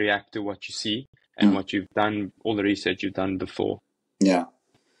react to what you see and what you've done, all the research you've done before. Yeah.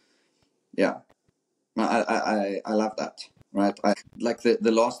 I love that, right?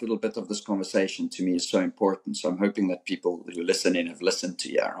 The last little bit of this conversation to me is so important. So I'm hoping that people who listen in have listened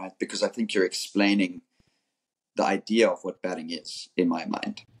to you, right? Because I think you're explaining the idea of what batting is in my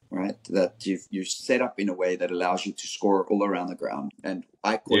mind, right? That you set up in a way that allows you to score all around the ground. And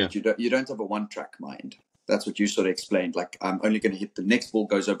I call it, you don't have a one-track mind. That's what you sort of explained. I'm only going to hit the next ball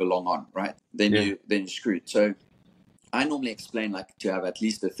goes over long on, right? Then you're screwed. So I normally explain to have at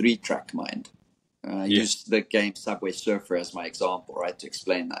least a 3-track mind. Use the game Subway Surfer as my example, right, to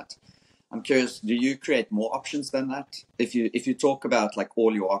explain that. I'm curious, do you create more options than that? If you talk about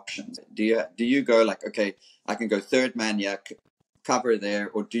all your options, do you go okay, I can go third man cover there,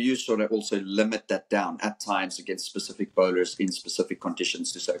 or do you sort of also limit that down at times against specific bowlers in specific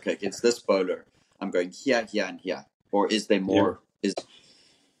conditions to say, okay, against this bowler, I'm going here, here, and here? Or is there more?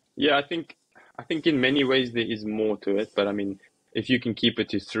 I think in many ways there is more to it, but I mean, if you can keep it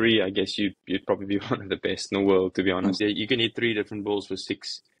to 3, I guess you'd probably be one of the best in the world, to be honest. Yeah, you can hit 3 different balls for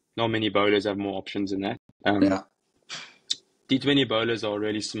 6. Not many bowlers have more options than that. T20 bowlers are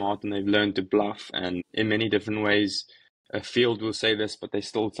really smart and they've learned to bluff, and in many different ways, a field will say this, but they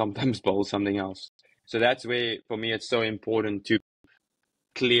still sometimes bowl something else. So that's where, for me, it's so important to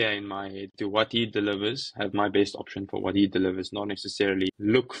clear in my head to what he delivers, have my best option for what he delivers, not necessarily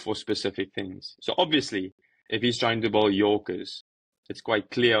look for specific things. So obviously, if he's trying to bowl Yorkers, it's quite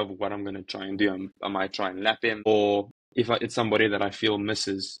clear of what I'm going to try and do. I might try and lap him, or if it's somebody that I feel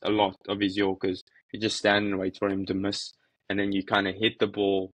misses a lot of his Yorkers, you just stand and wait for him to miss, and then you kind of hit the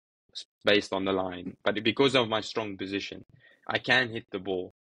ball based on the line. But because of my strong position, I can hit the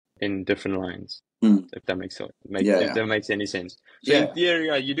ball in different lines. If that makes sense. If that makes any sense. So in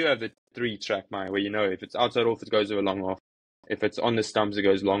theory, you do have the 3-track mind where if it's outside off, it goes over long off. If it's on the stumps, it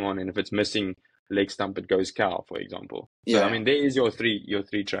goes long on, and if it's missing leg stump, it goes cow, for example. So I mean, there is your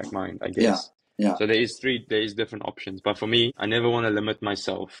 3-track mind, I guess. So there is different options. But for me, I never want to limit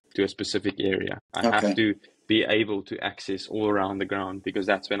myself to a specific area. I have to be able to access all around the ground, because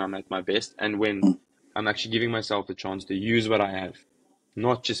that's when I'm at my best and when I'm actually giving myself the chance to use what I have,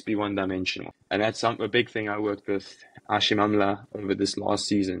 not just be one-dimensional. And that's a big thing I worked with Ashim Amla over this last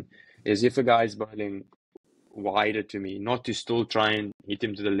season, is if a guy's bowling wider to me, not to still try and hit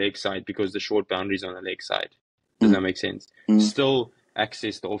him to the leg side because the short boundary's on the leg side. Does that make sense? Still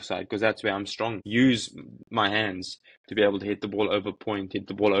access the offside, because that's where I'm strong. Use my hands to be able to hit the ball over point, hit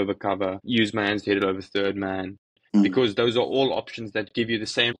the ball over cover, use my hands to hit it over third man, because those are all options that give you the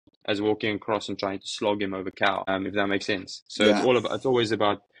same as walking across and trying to slog him over cow, if that makes sense. So it's always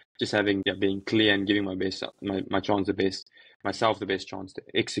about just being clear and giving myself the best chance to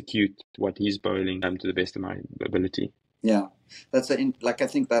execute what he's bowling to the best of my ability. Yeah, that's I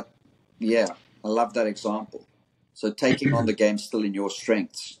think that I love that example. So taking on the game still in your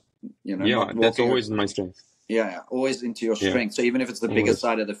strengths, Yeah, that's always my strength. Yeah, always into your strength. So even if it's the bigger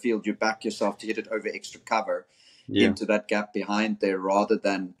side of the field, you back yourself to hit it over extra cover into that gap behind there, rather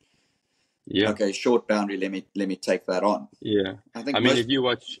than okay, short boundary. Let me take that on. Yeah, I mean, if you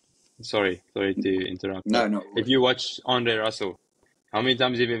watch, sorry to interrupt. No. If you watch Andre Russell, how many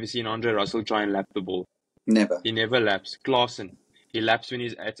times have you ever seen Andre Russell try and lap the ball? Never. He never laps. Klaassen, he laps when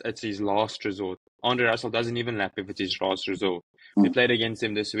he's at his last resort. Andre Russell doesn't even lap if it's his last resort. We played against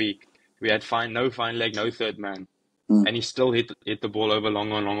him this week. We had no fine leg, no third man. And he still hit the ball over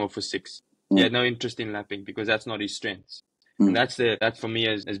long on long or for 6. He had no interest in lapping because that's not his strengths. And that for me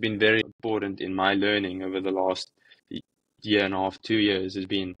has been very important in my learning over the last year and a half, 2 years, has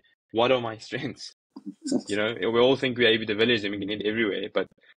been, what are my strengths? We all think we're able to village and we can hit everywhere, but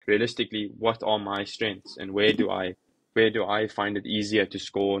realistically, what are my strengths and where do I find it easier to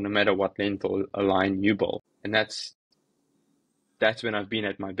score no matter what length or a line you bowl? And that's when I've been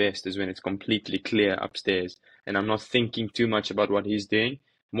at my best, is when it's completely clear upstairs and I'm not thinking too much about what he's doing,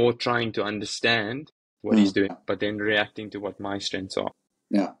 more trying to understand what he's doing, but then reacting to what my strengths are.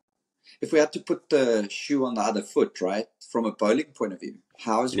 Yeah. If we had to put the shoe on the other foot, right, from a bowling point of view,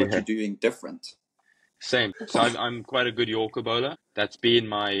 how is what you're doing different? Same. So I'm quite a good Yorker bowler. That's been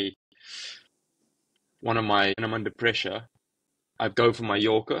when I'm under pressure, I go for my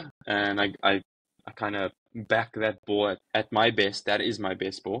Yorker and I kind of back that ball at my best. That is my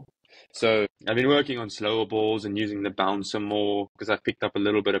best ball. So I've been working on slower balls and using the bouncer more because I've picked up a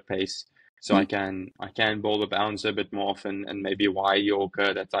little bit of pace. So I can bowl the bouncer a bit more often and maybe wide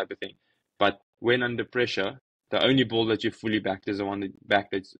Yorker, that type of thing. But when under pressure, the only ball that you fully backed is the one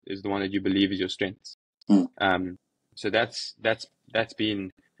that you believe is your strength. So that's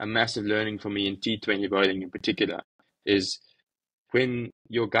been a massive learning for me in T20 bowling in particular, is when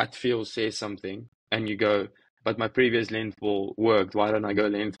your gut feel says something and you go, but my previous length ball worked, why don't I go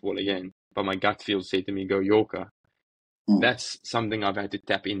length ball again? But my gut feel said to me, go Yorker. That's something I've had to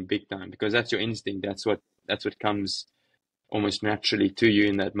tap in big time, because that's your instinct. That's what comes almost naturally to you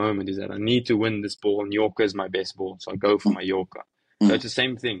in that moment, is that I need to win this ball and Yorker is my best ball. So I go for my Yorker. So it's the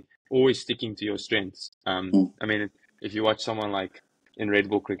same thing, always sticking to your strengths. I mean, if you watch someone like in red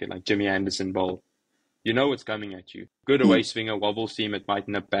ball cricket, like Jimmy Anderson bowl, you know what's coming at you. Good away swinger, wobble seam, it might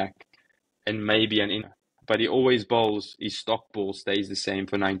nip back, and maybe an in. But he always bowls, his stock ball stays the same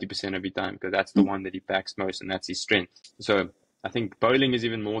for 90% of the time, because that's the one that he backs most, and that's his strength. So I think bowling is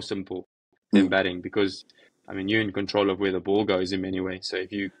even more simple than batting, because, I mean, you're in control of where the ball goes in many ways. So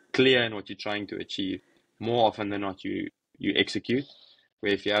if you're clear in what you're trying to achieve, more often than not, you execute.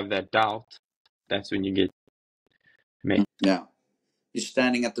 Where if you have that doubt, that's when you get met. Yeah. You're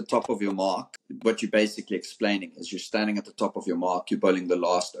standing at the top of your mark. What you're basically explaining is you're standing at the top of your mark. You're bowling the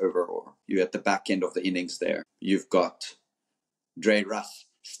last over, or you're at the back end of the innings there. You've got Dre Russ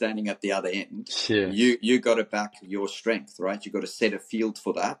standing at the other end. Yeah. You got to back your strength, right? You got to set a field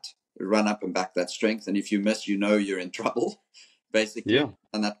for that, run up and back that strength. And if you miss, you're in trouble, basically. Yeah.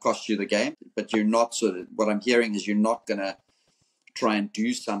 And that costs you the game. But you're not what I'm hearing is you're not going to try and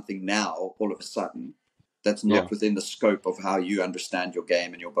do something now all of a sudden that's not within the scope of how you understand your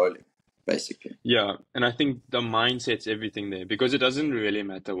game and your bowling, basically. Yeah, and I think the mindset's everything there, because it doesn't really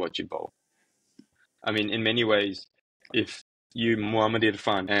matter what you bowl. I mean, in many ways, if you Muhammad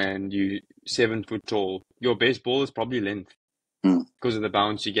Irfan and you 7 foot tall, your best ball is probably length because of the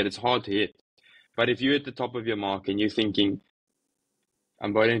bounce you get. It's hard to hit. But if you're at the top of your mark and you're thinking,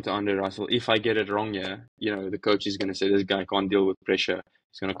 I'm bowling to Andre Russell, if I get it wrong here, the coach is going to say, this guy can't deal with pressure.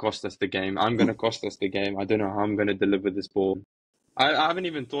 It's going to cost us the game. I'm going to cost us the game. I don't know how I'm going to deliver this ball. I haven't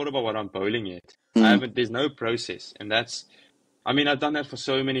even thought about what I'm bowling yet. There's no process. And I've done that for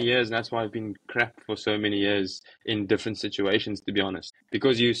so many years, and that's why I've been crap for so many years in different situations, to be honest.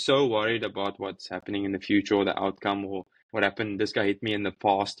 Because you're so worried about what's happening in the future, or the outcome, or what happened. This guy hit me in the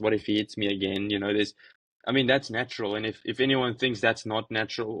past. What if he hits me again? That's natural. And if anyone thinks that's not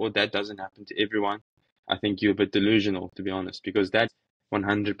natural, or that doesn't happen to everyone, I think you're a bit delusional, to be honest, because that's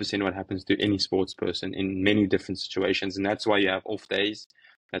 100% what happens to any sports person in many different situations. And that's why you have off days.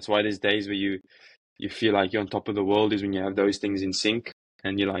 That's why there's days where you feel like you're on top of the world, is when you have those things in sync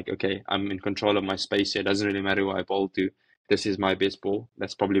and you're like, okay, I'm in control of my space here. It doesn't really matter who I bowl to. This is my best ball.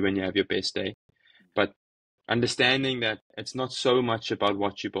 That's probably when you have your best day. But understanding that it's not so much about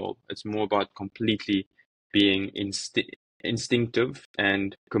what you bowl. It's more about completely being instinctive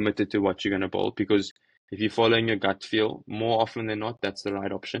and committed to what you're going to bowl. Because if you're following your gut feel, more often than not, that's the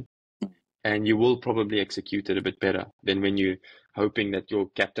right option. And you will probably execute it a bit better than when you're hoping that your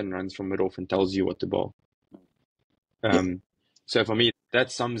captain runs from it off and tells you what to bowl. So for me,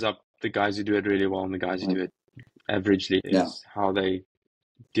 that sums up the guys who do it really well and the guys who do it averagely is how they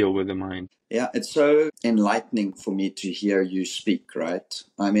deal with the mind. Yeah, it's so enlightening for me to hear you speak, right?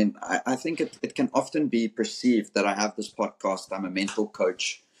 I mean, I think it can often be perceived that I have this podcast, I'm a mental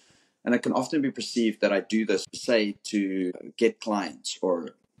coach, and it can often be perceived that I do this, say, to get clients or,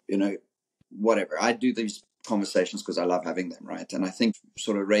 whatever. I do these conversations because I love having them, right? And I think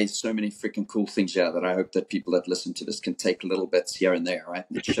sort of raise so many freaking cool things here that I hope that people that listen to this can take little bits here and there, right?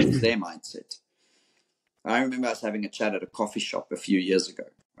 It shifts their mindset. I remember us having a chat at a coffee shop a few years ago,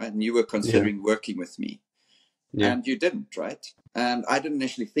 right? And you were considering working with me, and you didn't, right? And I didn't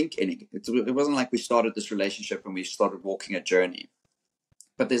initially think anything. It wasn't like we started this relationship and we started walking a journey.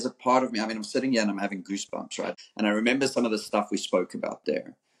 But there's a part of me, I mean, I'm sitting here and I'm having goosebumps, right? And I remember some of the stuff we spoke about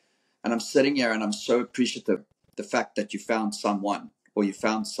there. And I'm sitting here and I'm so appreciative of the fact that you found someone or you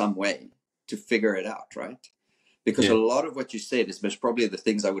found some way to figure it out, right? Because a lot of what you said is probably the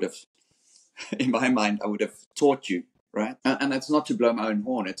things I would have, in my mind, I would have taught you, right? And it's not to blow my own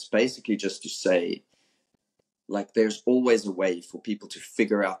horn. It's basically just to say, like, there's always a way for people to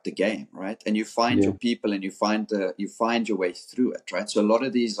figure out the game, right? And you find your people and you find your way through it, right? So a lot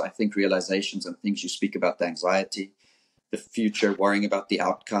of these, I think, realizations and things you speak about, the anxiety, the future, worrying about the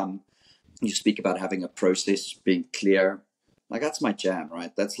outcome. You speak about having a process, being clear. Like, that's my jam,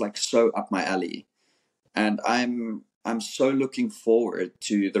 right? That's like so up my alley. And I'm so looking forward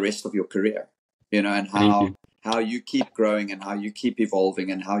to the rest of your career, and how you keep growing and how you keep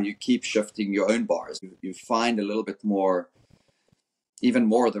evolving and how you keep shifting your own bars. You find a little bit more, even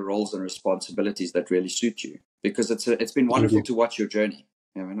more of the roles and responsibilities that really suit you, because it's been wonderful to watch your journey.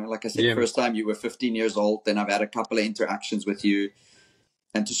 Like I said, first time you were 15 years old, then I've had a couple of interactions with you,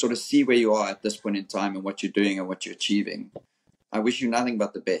 and to sort of see where you are at this point in time and what you're doing and what you're achieving. I wish you nothing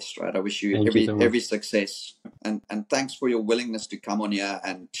but the best, right? I wish you every success, and thanks for your willingness to come on here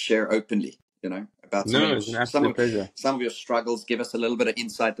and share openly, about some of your struggles. Give us a little bit of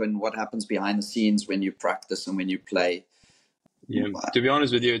insight on what happens behind the scenes when you practice and when you play. Yeah, to be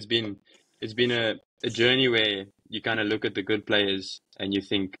honest with you, it's been a journey where you kind of look at the good players and you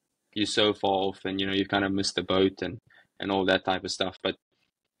think you're so far off, and you kind of missed the boat and all that type of stuff. But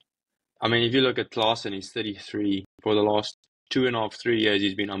I mean, if you look at Klaasen, he's 33. For the last 2.5, 3 years,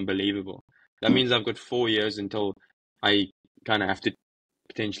 he's been unbelievable. That means I've got 4 years until I kind of have to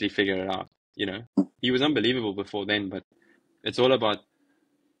potentially figure it out. He was unbelievable before then, but it's all about,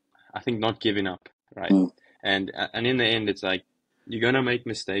 I think, not giving up, right? And in the end, it's like, you're gonna make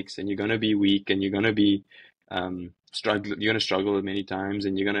mistakes and you're gonna be weak and you're gonna be struggle. You're gonna struggle many times,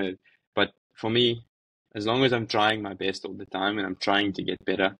 and But for me, as long as I'm trying my best all the time and I'm trying to get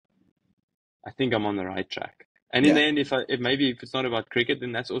better, I think I'm on the right track. And in the end, if it's not about cricket,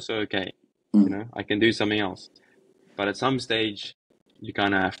 then that's also okay. I can do something else. But at some stage, you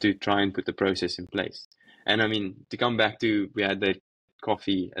kind of have to try and put the process in place. And I mean, to come back to, we had that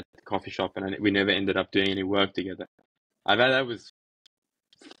coffee at the coffee shop, and we never ended up doing any work together. I've had that with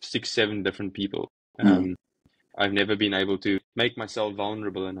 6, 7 different people. I've never been able to make myself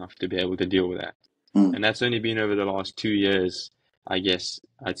vulnerable enough to be able to deal with that. And that's only been over the last 2 years, I guess,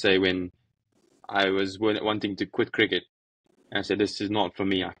 I'd say, when I was wanting to quit cricket. And I said, this is not for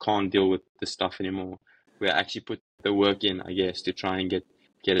me. I can't deal with this stuff anymore. We actually put the work in, I guess, to try and get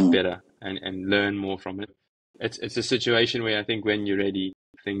it better and learn more from it. It's a situation where I think when you're ready,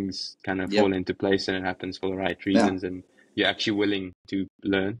 things kind of fall into place and it happens for the right reasons, and you're actually willing to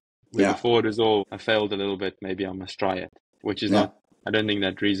learn. Where before it was all, I failed a little bit, maybe I must try it, which is not, I don't think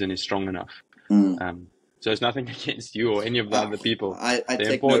that reason is strong enough. So it's nothing against you or any of the other people. I the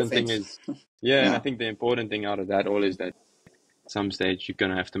take important no thing is, and I think the important thing out of that all is that at some stage you're going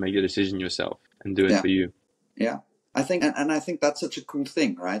to have to make the decision yourself and do it for you. Yeah. I think, and I think that's such a cool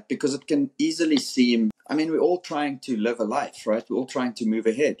thing, right? Because it can easily seem, I mean, we're all trying to live a life, right? We're all trying to move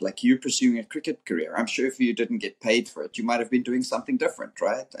ahead. Like you pursuing a cricket career. I'm sure if you didn't get paid for it, you might have been doing something different,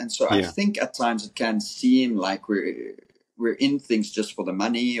 right? And so I think at times it can seem like we're in things just for the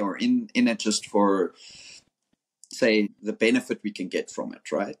money, or in it just for, say, the benefit we can get from it,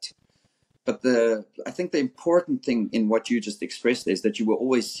 right? But I think the important thing in what you just expressed is that you were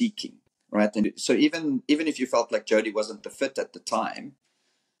always seeking, right? And so even if you felt like Jody wasn't the fit at the time,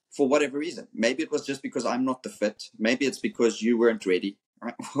 for whatever reason, maybe it was just because I'm not the fit. Maybe it's because you weren't ready,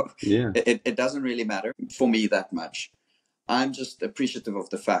 right? It doesn't really matter for me that much. I'm just appreciative of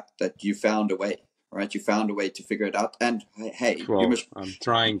the fact that you found a way, right? You found a way to figure it out. And hey, I'm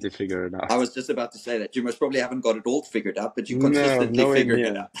trying to figure it out. I was just about to say that you most probably haven't got it all figured out, but you're consistently figuring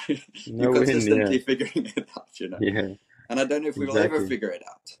it out. You're consistently figuring it out, Yeah. And I don't know if we'll ever figure it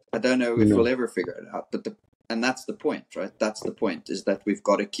out. I don't know if we'll ever figure it out. But and that's the point, right? That's the point, is that we've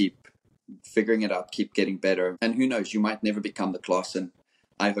got to keep figuring it out, keep getting better. And who knows, you might never become the class, and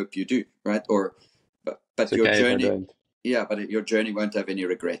I hope you do, right? But your journey, yeah, but your journey won't have any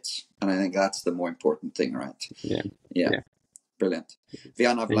regrets. And I think that's the more important thing, right? Yeah. Brilliant.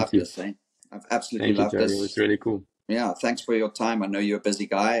 Wiaan, I've loved this, eh? I've absolutely loved this. It was really cool. Yeah, thanks for your time. I know you're a busy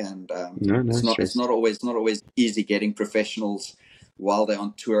guy, and it's not always easy getting professionals while they're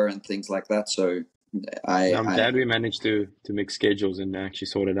on tour and things like that. So I'm glad we managed to mix schedules and actually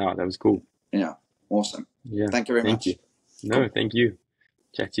sort it out. That was cool. Yeah, awesome. Yeah, thank you very much. No, thank you.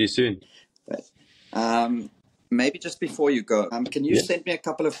 Chat to you soon. Maybe just before you go, can you send me a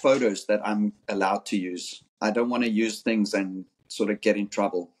couple of photos that I'm allowed to use? I don't want to use things and sort of get in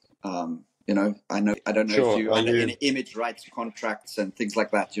trouble. You know, I don't know if you under any image rights contracts and things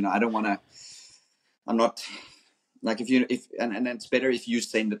like that. You know, I don't want to. I'm not like and it's better if you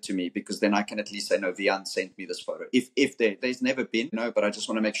send it to me, because then I can at least say, no, Wiaan sent me this photo. If there's never been, but I just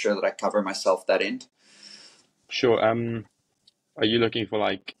want to make sure that I cover myself that end. Sure. Are you looking for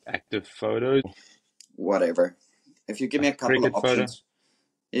like active photos? Whatever. If you give me a couple of options.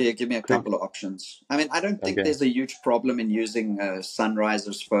 Yeah, give me a couple of options. I mean, I don't think there's a huge problem in using a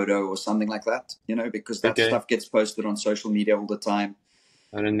sunriser's photo or something like that, because that stuff gets posted on social media all the time.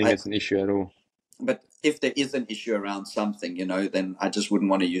 I don't think it's an issue at all. But if there is an issue around something, then I just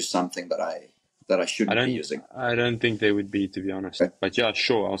wouldn't want to use something that I shouldn't be using. I don't think they would be, to be honest. Okay. But yeah,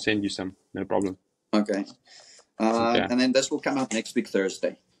 sure, I'll send you some. No problem. Okay. And then this will come out next week,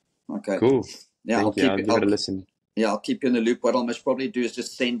 Thursday. Okay. Cool. Yeah, I'll give it a listen. Yeah, I'll keep you in the loop. What I'll most probably do is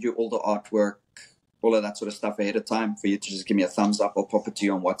just send you all the artwork, all of that sort of stuff ahead of time for you to just give me a thumbs up. I'll pop it to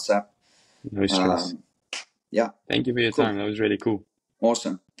you on WhatsApp. No stress. Yeah. Thank you for your time. That was really cool.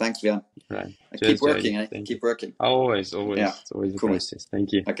 Awesome. Thanks, Wiaan. Right. Keep working, eh? Keep working. Always. Yeah. It's always a process.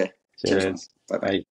 Thank you. Okay. Cheers. Bye-bye. Bye.